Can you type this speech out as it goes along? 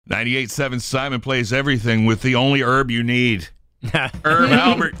98.7 Simon plays everything with the only herb you need. Herb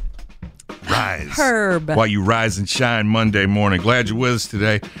Albert. Rise. Herb. While you rise and shine Monday morning. Glad you're with us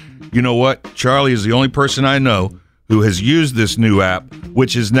today. You know what? Charlie is the only person I know who has used this new app,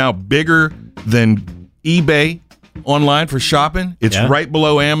 which is now bigger than eBay online for shopping. It's right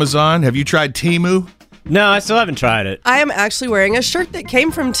below Amazon. Have you tried Temu? No, I still haven't tried it. I am actually wearing a shirt that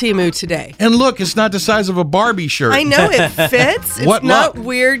came from Temu today. And look, it's not the size of a Barbie shirt. I know, it fits. It's What not luck?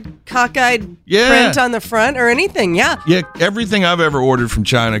 weird cockeyed print on the front or anything. Yeah. Yeah, everything I've ever ordered from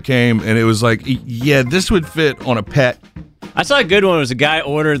China came, and it was like, yeah, this would fit on a pet. I saw a good one. It was a guy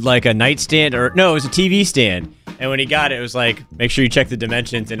ordered like a nightstand, it was a TV stand. And when he got it, it was like, make sure you check the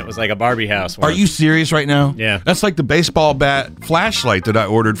dimensions, and it was like a Barbie house. Are you serious right now? Yeah. That's like the baseball bat flashlight that I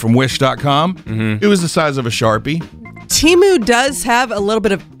ordered from Wish.com. Mm-hmm. It was the size of a Sharpie. Temu does have a little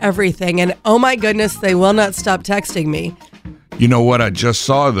bit of everything, and oh my goodness, they will not stop texting me. You know what I just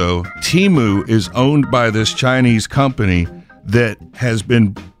saw, though? Temu is owned by this Chinese company that has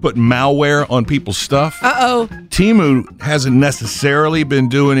been putting malware on people's stuff. Uh-oh. Temu hasn't necessarily been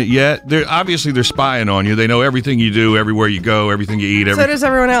doing it yet. They're spying on you. They know everything you do, everywhere you go, everything you eat. So does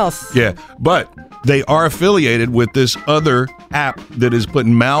everyone else. Yeah, but they are affiliated with this other app that is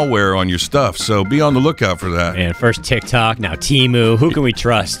putting malware on your stuff. So be on the lookout for that. And first TikTok, now Temu. Who can we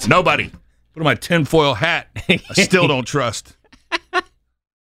trust? Nobody. Put on my tinfoil hat. I still don't trust.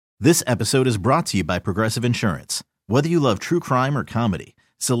 This episode is brought to you by Progressive Insurance. Whether you love true crime or comedy,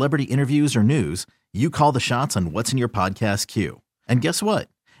 celebrity interviews or news, you call the shots on what's in your podcast queue. And guess what?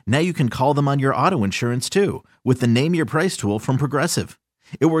 Now you can call them on your auto insurance too with the Name Your Price tool from Progressive.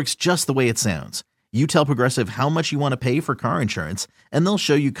 It works just the way it sounds. You tell Progressive how much you want to pay for car insurance, and they'll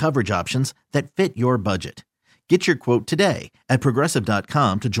show you coverage options that fit your budget. Get your quote today at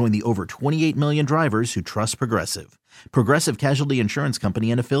Progressive.com to join the over 28 million drivers who trust Progressive. Progressive Casualty Insurance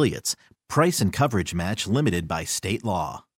Company and Affiliates. Price and coverage match limited by state law.